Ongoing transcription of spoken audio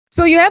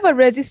So you have a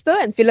resistor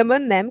and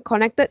filament lamp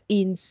connected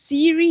in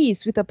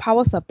series with a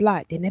power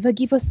supply. They never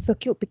give us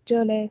circuit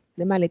picture leh.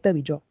 Then later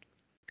we draw.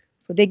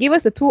 So they give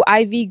us the two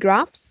IV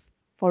graphs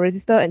for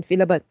resistor and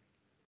filament.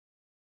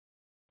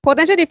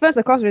 Potential difference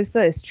across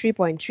resistor is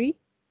 3.3.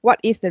 What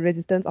is the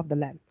resistance of the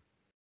lamp?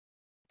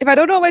 If I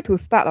don't know where to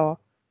start,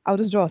 I'll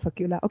just draw a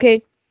circular.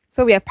 Okay,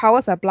 so we have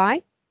power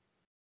supply.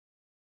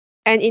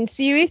 And in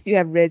series, you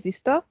have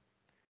resistor,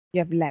 you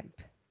have lamp.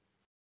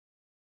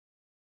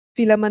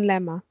 Filament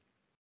lamp.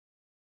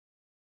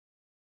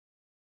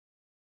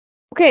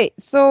 Okay,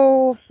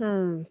 so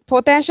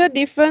potential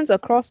difference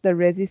across the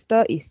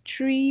resistor is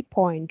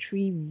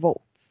 3.3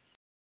 volts.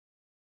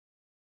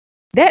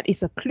 That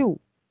is a clue.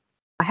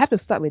 I have to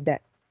start with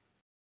that.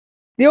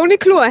 The only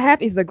clue I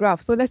have is the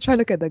graph. So let's try to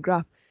look at the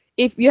graph.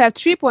 If you have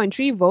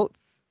 3.3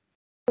 volts,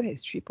 where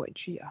is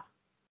 3.3?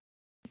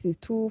 This is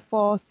 2,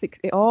 4, 6,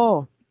 8.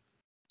 Oh,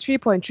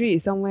 3.3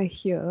 is somewhere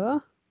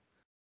here.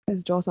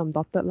 Let's draw some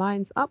dotted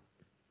lines up.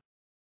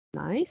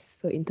 Nice.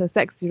 So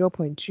intersect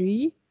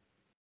 0.3.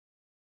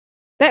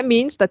 That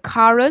means the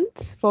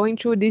current flowing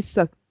through this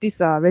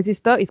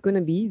resistor is going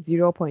to be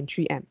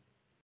 0.3 amp.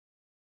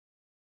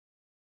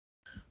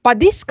 But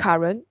this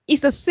current is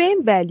the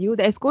same value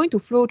that is going to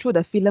flow through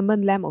the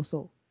filament lamp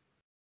also.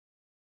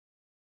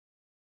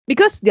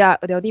 Because they are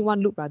only one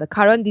loop, right? The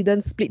current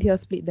didn't split here,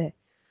 split there.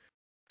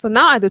 So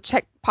now I have to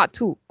check part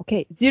 2.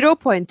 Okay,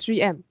 0.3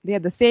 amp. They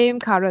have the same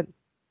current.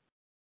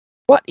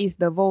 What is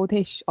the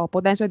voltage or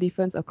potential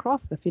difference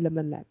across the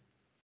filament lamp?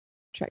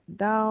 Track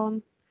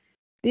down.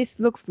 This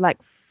looks like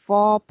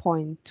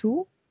 4.2.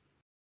 So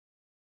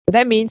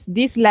that means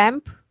this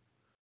lamp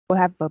will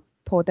have a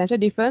potential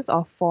difference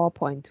of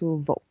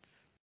 4.2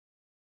 volts.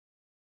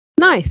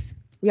 Nice.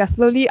 We are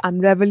slowly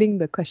unraveling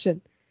the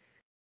question.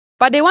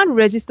 But they want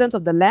resistance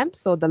of the lamp,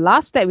 so the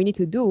last step we need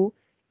to do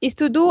is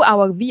to do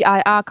our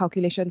VIR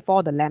calculation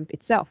for the lamp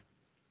itself.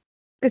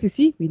 Because you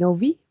see, we know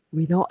V,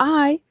 we know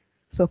I.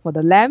 So for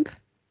the lamp,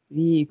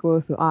 V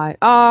equals to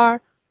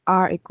IR,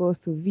 R equals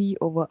to V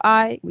over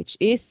I, which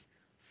is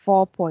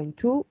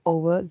 4.2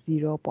 over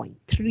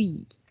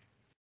 0.3.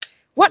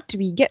 What do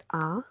we get?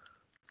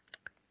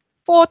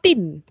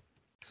 14.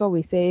 So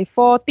we say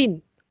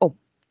 14 ohm.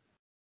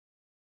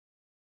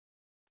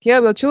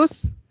 Here we'll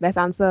choose best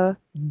answer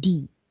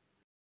D.